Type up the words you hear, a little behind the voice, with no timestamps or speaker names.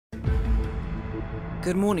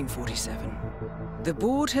Good morning, 47. The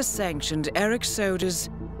board has sanctioned Eric Soda's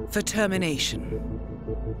for termination.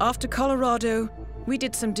 After Colorado, we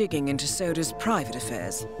did some digging into Soda's private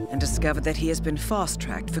affairs and discovered that he has been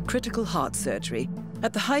fast-tracked for critical heart surgery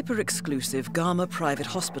at the hyper-exclusive Gama Private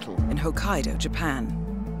Hospital in Hokkaido, Japan.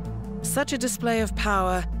 Such a display of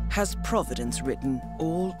power has Providence written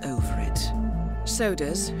all over it.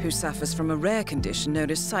 Sodas, who suffers from a rare condition known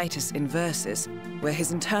as Situs Inversus, where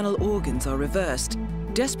his internal organs are reversed,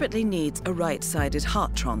 desperately needs a right-sided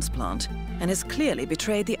heart transplant and has clearly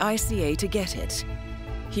betrayed the ICA to get it.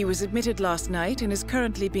 He was admitted last night and is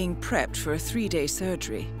currently being prepped for a 3-day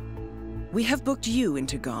surgery. We have booked you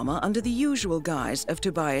into Gama under the usual guise of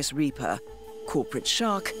Tobias Reaper, corporate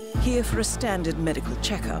shark, here for a standard medical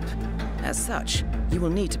checkup. As such, you will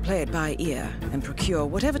need to play it by ear and procure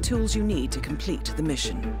whatever tools you need to complete the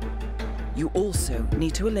mission. You also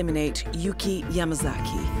need to eliminate Yuki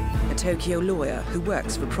Yamazaki, a Tokyo lawyer who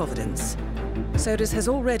works for Providence. Sodas has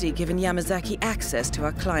already given Yamazaki access to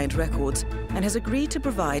our client records and has agreed to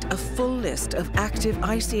provide a full list of active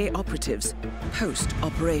ICA operatives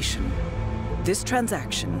post-operation. This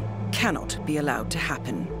transaction cannot be allowed to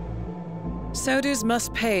happen. Sodas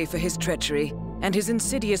must pay for his treachery, and his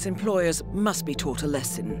insidious employers must be taught a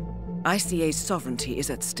lesson. ICA's sovereignty is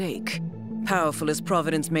at stake. Powerful as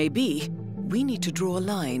Providence may be, we need to draw a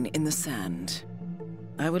line in the sand.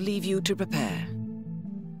 I will leave you to prepare.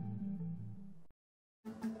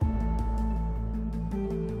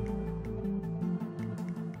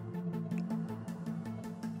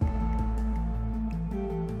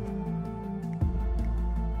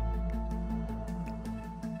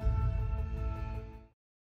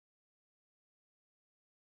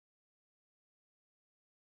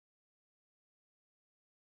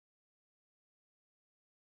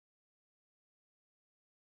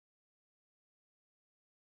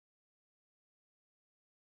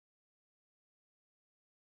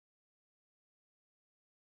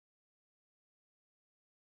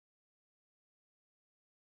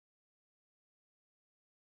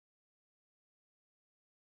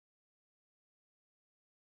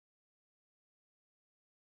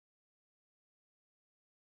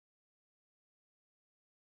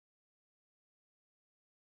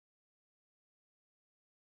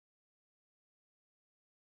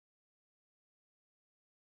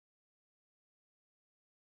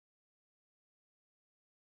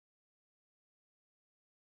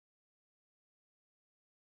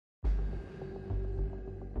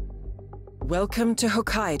 Welcome to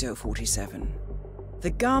Hokkaido, 47. The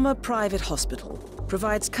Gama Private Hospital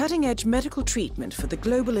provides cutting-edge medical treatment for the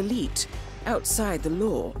global elite outside the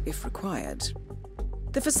law, if required.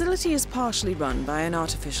 The facility is partially run by an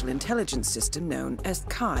artificial intelligence system known as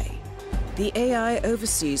Kai. The AI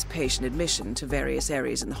oversees patient admission to various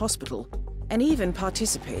areas in the hospital and even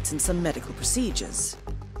participates in some medical procedures.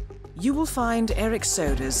 You will find Eric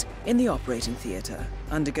Sodas in the operating theater,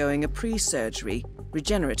 undergoing a pre-surgery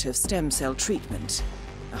regenerative stem cell treatment,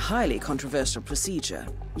 a highly controversial procedure,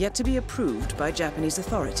 yet to be approved by Japanese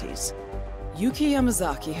authorities. Yuki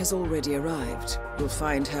Yamazaki has already arrived. You'll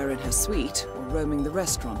find her in her suite or roaming the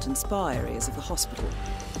restaurant and spa areas of the hospital.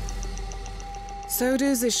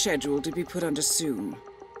 Sodas is scheduled to be put under soon.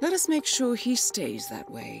 Let us make sure he stays that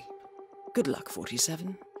way. Good luck,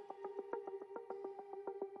 47.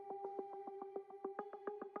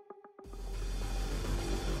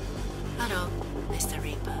 Hello, Mr.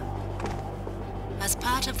 Reaper. As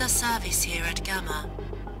part of the service here at Gamma,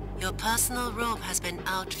 your personal robe has been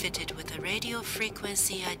outfitted with a radio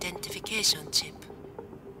frequency identification chip.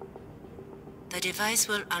 The device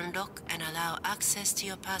will unlock and allow access to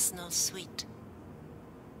your personal suite.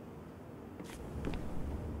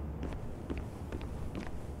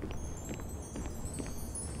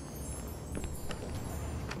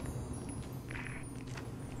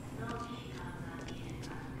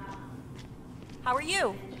 How are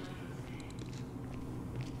you?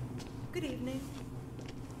 Good evening.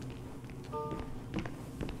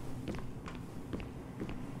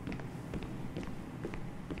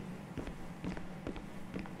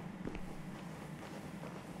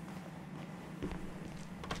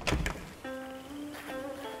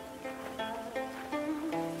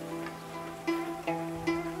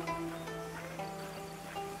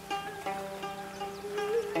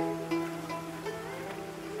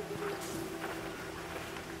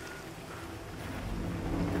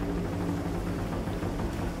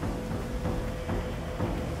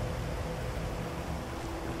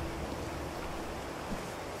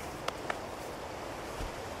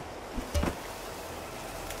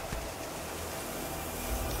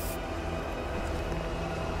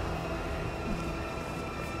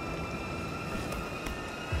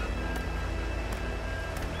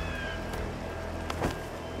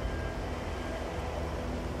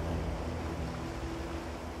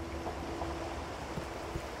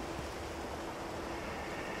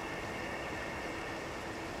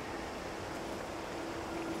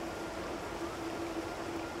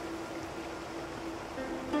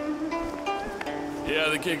 Yeah,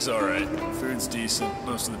 the gig's alright. Food's decent.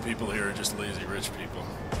 Most of the people here are just lazy rich people.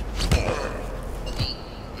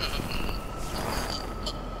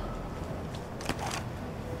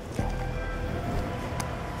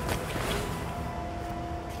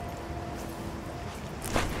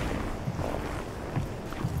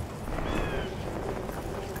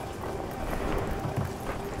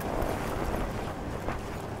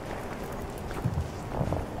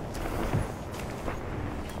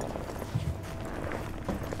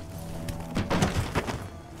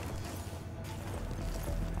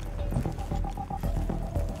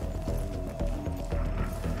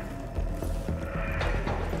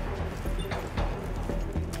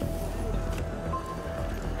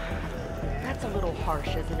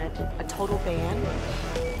 Harsh, isn't it? A total ban?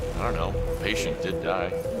 I don't know. A patient did die.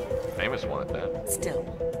 Famous one at that. Still,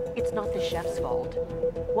 it's not the chef's fault.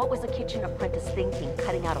 What was a kitchen apprentice thinking,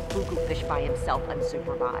 cutting out a fugu fish by himself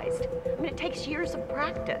unsupervised? I mean, it takes years of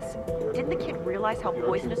practice. Didn't the kid realize how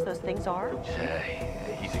poisonous those things are?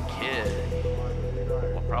 He's a kid.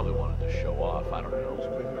 Well, probably wanted to show off. I don't know.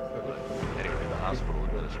 But anyway, the hospital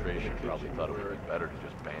administration probably thought it would be better to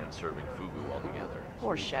just ban serving fugu altogether.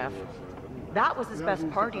 Poor chef. That was his best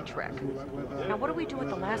party trick. Now what do we do with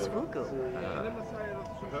the last fugu?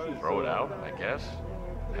 Throw it out, I guess.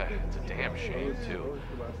 It's a damn shame, too.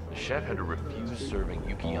 The chef had to refuse serving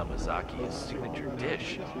Yuki Yamazaki his signature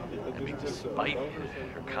dish. I mean, despite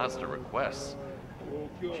her constant requests.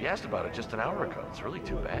 She asked about it just an hour ago. It's really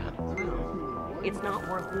too bad. It's not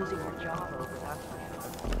worth losing her job over, that's for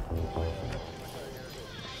sure.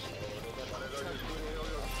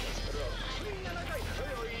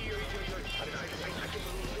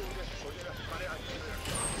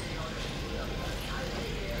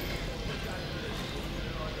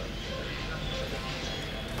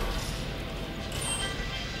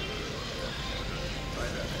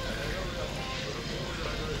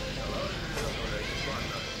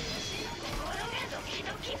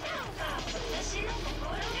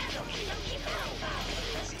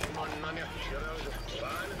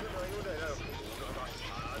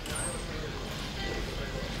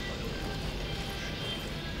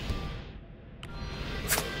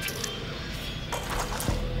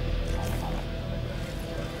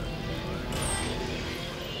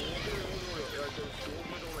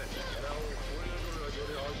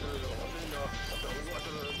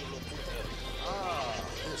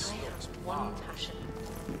 One passion.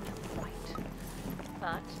 Right.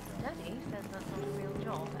 But Daddy says that's not a real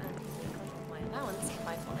job, and he's going to cut off my allowance if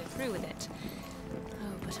I follow through with it.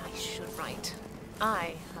 Oh, but I should write.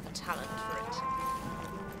 I have a talent for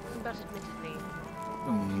it. But admittedly...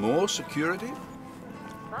 More security?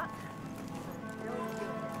 But...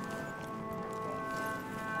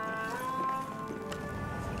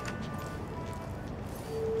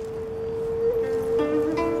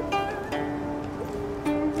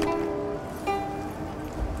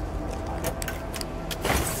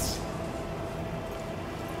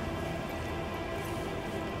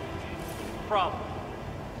 Problem.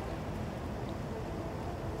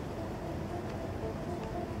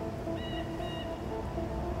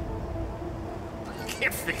 I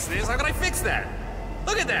can't fix this. How can I fix that?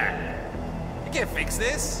 Look at that. You can't fix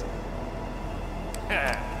this.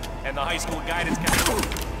 And the high school guidance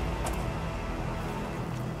counselor.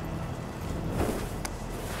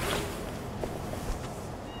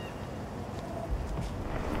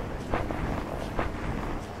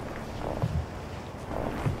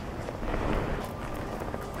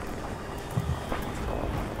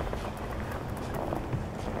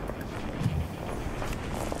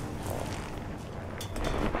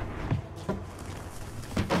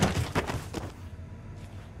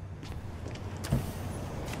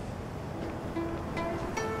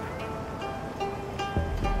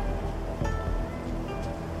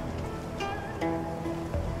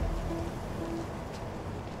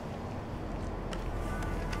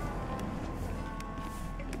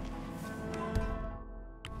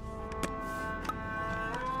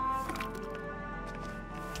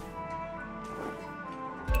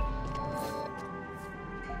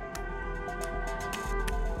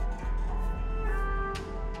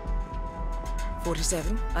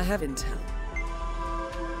 "47, I have intel.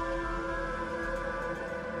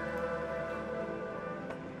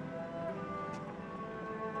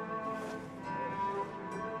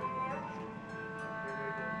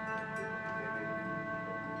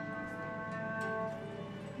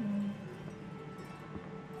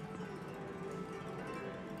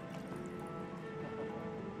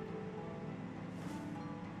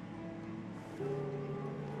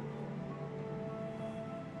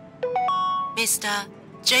 Mr.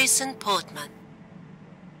 Jason Portman.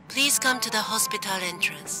 Please come to the hospital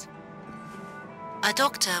entrance. A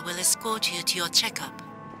doctor will escort you to your checkup.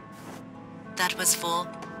 That was for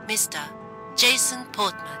Mr. Jason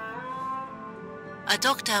Portman. A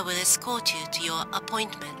doctor will escort you to your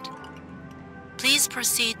appointment. Please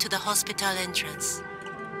proceed to the hospital entrance.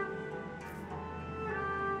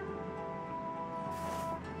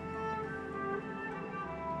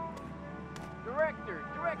 Director,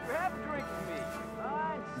 have a drink with me.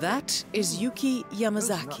 That is Yuki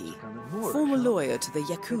Yamazaki, former lawyer to the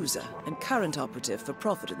Yakuza and current operative for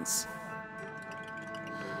Providence.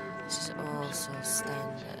 This is all so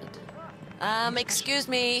standard. Excuse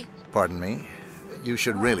me. Pardon me? You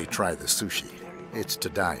should really try the sushi. It's to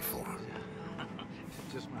die for.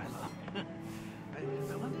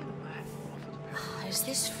 Is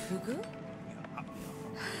this fugu?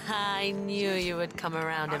 I knew you would come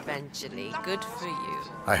around eventually. Good for you.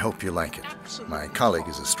 I hope you like it. My colleague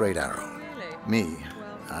is a straight arrow. Me,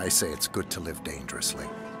 I say it's good to live dangerously.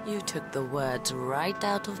 You took the words right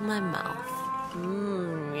out of my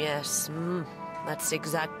mouth. Yes, that's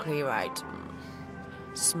exactly right.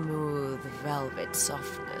 Smooth velvet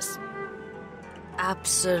softness.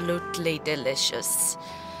 Absolutely delicious.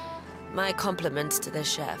 My compliments to the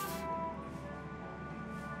chef.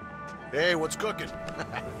 Hey, what's cooking?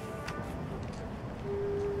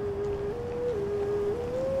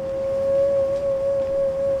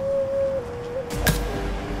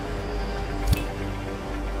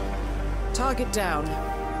 Target down.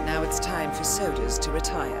 Now it's time for Sodas to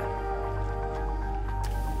retire.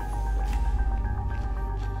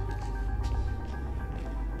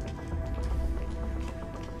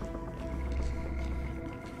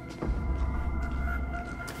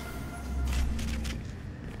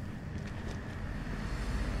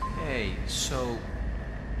 Hey, so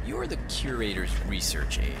you're the curator's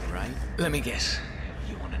research aide, right? Let me guess.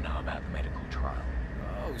 You want to know about the medical trial?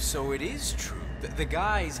 Oh, so it is true. The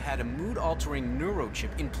guy's had a mood-altering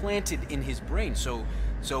neurochip implanted in his brain. So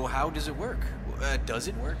how does it work? Does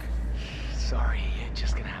it work? Sorry, you're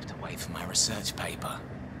just gonna have to wait for my research paper.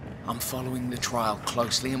 I'm following the trial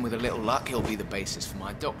closely, and with a little luck, it'll be the basis for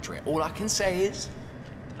my doctorate. All I can say is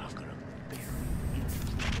that I've got a very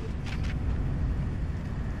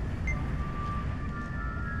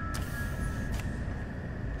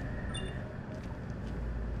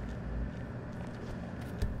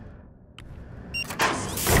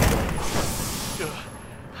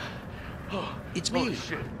It's me. Holy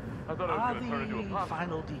shit. I thought I was going to turn into a pop.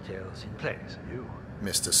 Final details in place, you?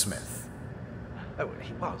 Mr. Smith. Oh, well,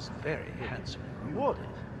 he was very handsomely rewarded.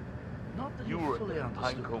 Not that You he were fully at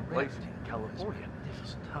understood Pinecone the Place gravity in of his California.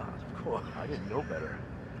 magnificent heart, of course. I didn't know better.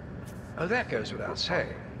 Oh, that goes without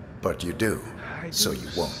saying. But you do, so you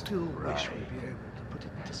won't. Still wish we'd be able to put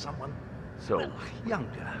it into someone So, well,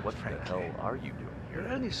 younger. what the frankly. hell are you doing There here?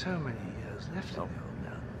 are only so many years left in the old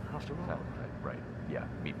man, after all. Right. Yeah,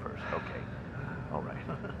 me first. Okay. All right.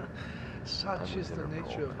 Such is the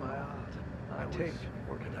nature of my art. I take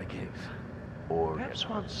and I give. Or Perhaps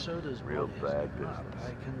once Soda's real body bad has grown up, business.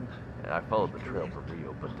 I can... And I followed the trail from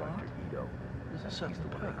Rio, but Dr. Ito, There's a he's certain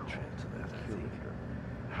the one I poetry called to that, I think. curator.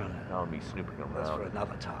 Oh, no. Found me snooping around. That's for and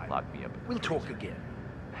another time. Locked me up. in the We'll talk freezer. again.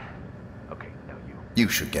 Okay, now you. You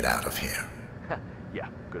should get out of here. Yeah,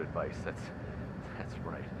 good advice. That's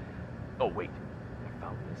right. Oh, wait. I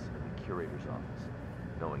found this in the curator's office.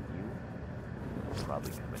 Knowing you will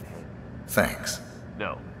probably come in handy. Thanks.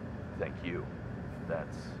 No, thank you.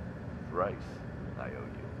 That's thrice I owe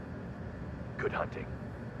you. Good hunting.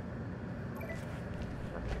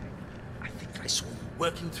 I think I saw you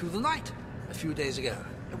working through the night a few days ago.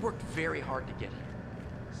 I worked very hard to get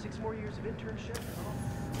here. 6 more years of internship, and I'll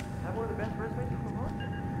have one of the best resumes in the world.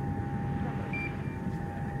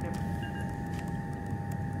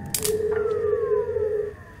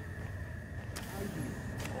 I do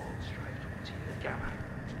all strive towards here at Gamma.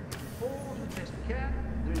 We fall as best we can.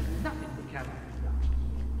 There is nothing we cannot do.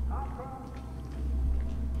 After all,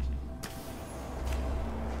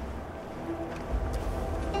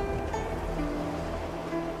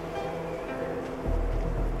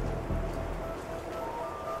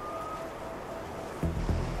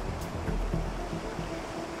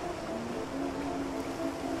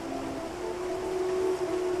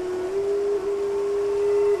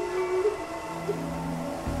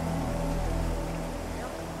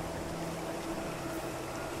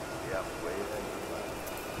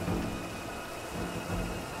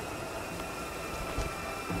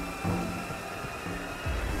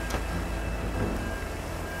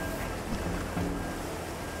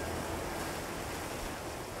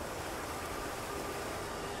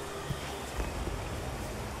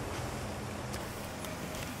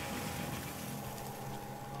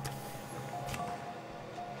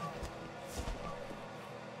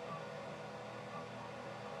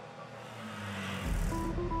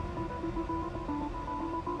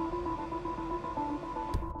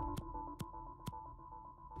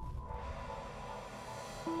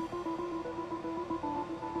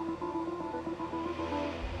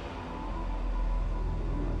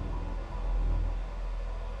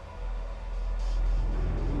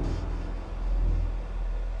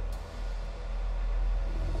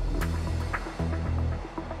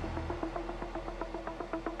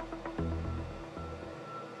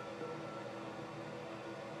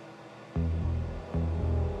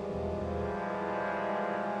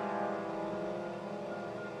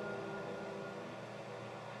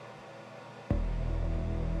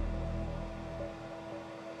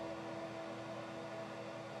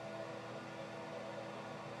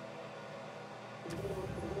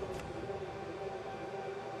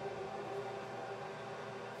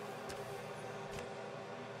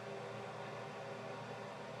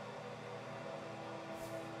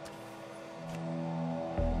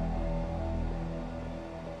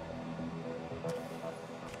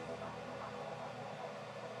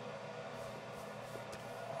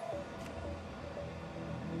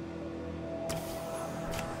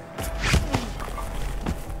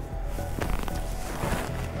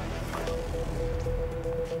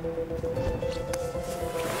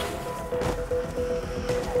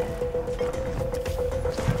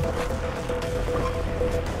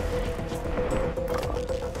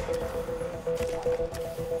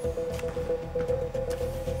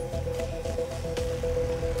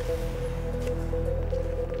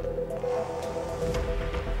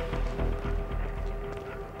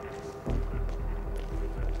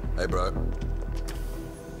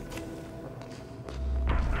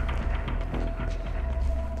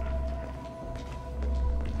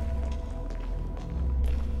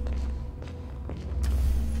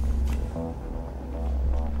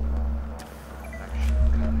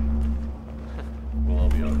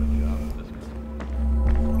 be on the job with this guy.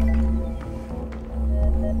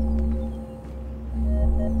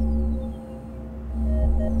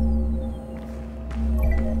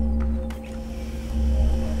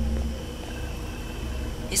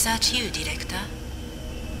 Is that you, Director?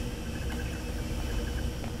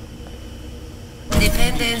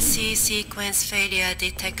 Dependency sequence failure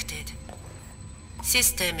detected.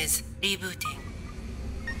 System is rebooting.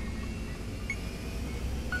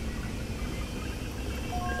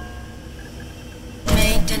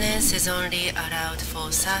 Maintenance is only allowed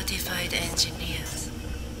for certified engineers.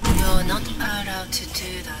 You're not allowed to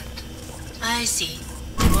do that. I see.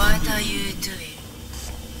 What are you doing?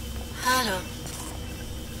 Hello.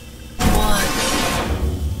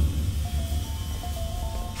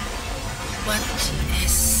 What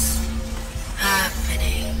is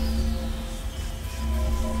happening?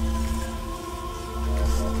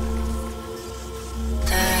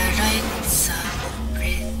 The lights are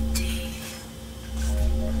pretty.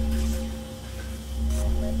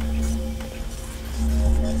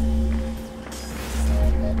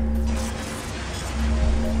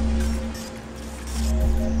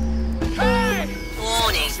 Hey!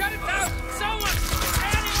 Warning. Shut it down! Someone!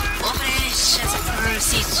 Anyone! Operations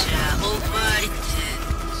procedure overridden.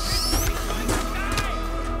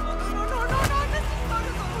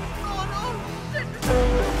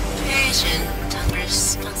 Patient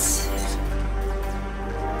unresponsive.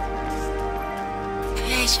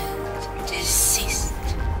 Patient deceased.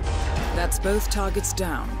 That's both targets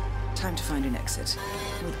down. Time to find an exit.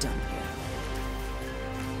 We're done here.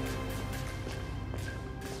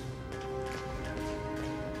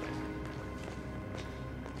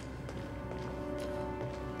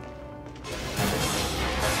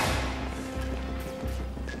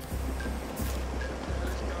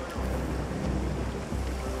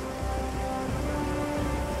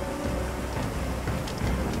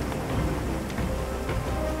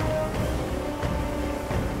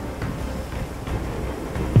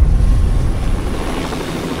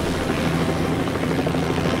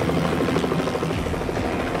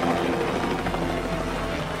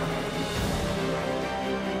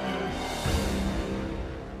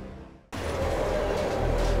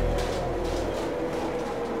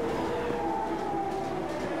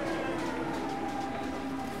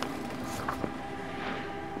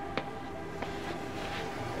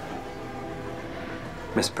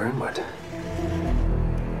 Miss Burnwood.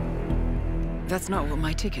 That's not what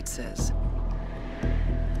my ticket says.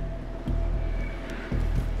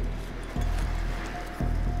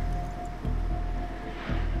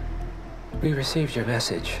 We received your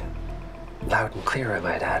message. Loud and clear, I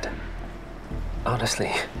might add.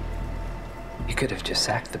 Honestly, you could have just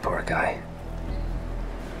sacked the poor guy.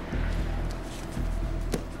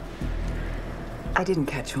 I didn't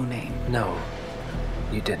catch your name. No,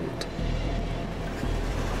 you didn't.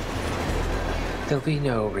 There'll be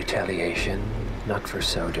no retaliation, not for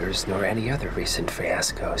Soders, nor any other recent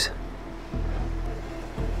fiascos.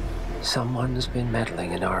 Someone's been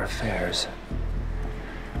meddling in our affairs,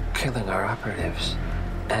 killing our operatives,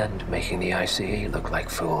 and making the ICE look like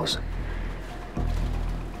fools.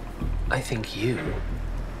 I think you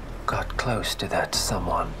got close to that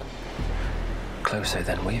someone. Closer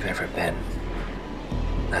than we've ever been.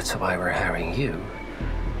 That's why we're hiring you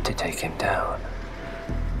to take him down.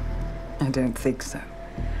 I don't think so.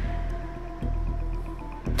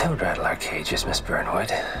 Don't rattle our cages, Miss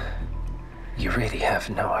Burnwood. You really have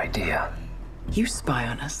no idea. You spy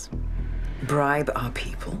on us, bribe our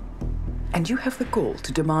people, and you have the gall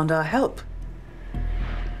to demand our help.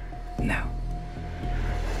 No.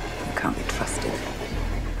 You can't be trusted.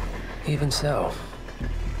 Even so,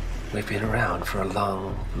 we've been around for a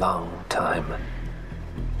long, long time.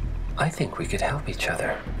 I think we could help each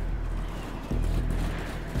other.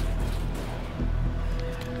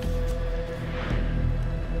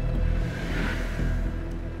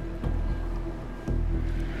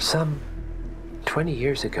 Some 20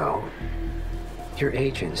 years ago, your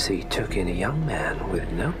agency took in a young man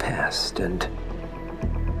with no past and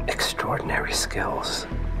extraordinary skills.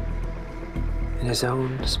 In his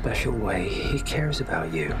own special way, he cares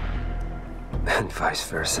about you, and vice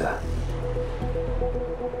versa.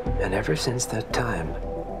 And ever since that time,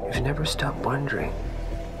 you've never stopped wondering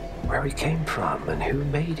where he came from and who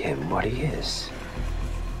made him what he is.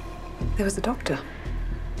 There was a doctor.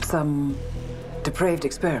 Some depraved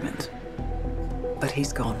experiment. But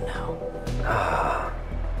he's gone now. Ah.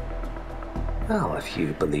 Well, if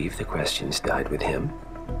you believe the questions died with him,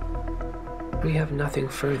 we have nothing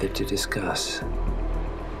further to discuss.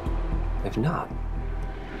 If not,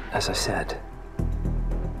 as I said,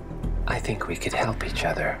 I think we could help each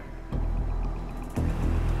other.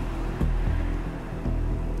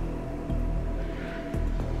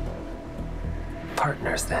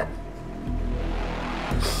 partners then.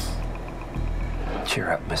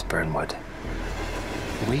 Cheer up, Miss Burnwood.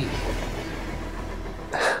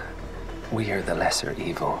 We are the lesser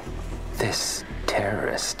evil. This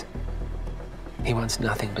terrorist. He wants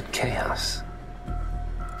nothing but chaos.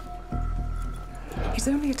 He's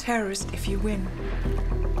only a terrorist if you win.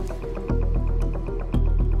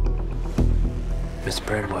 Miss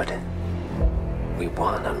Burnwood, we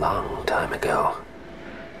won a long time ago.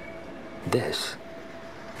 This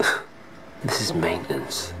is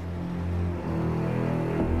maintenance.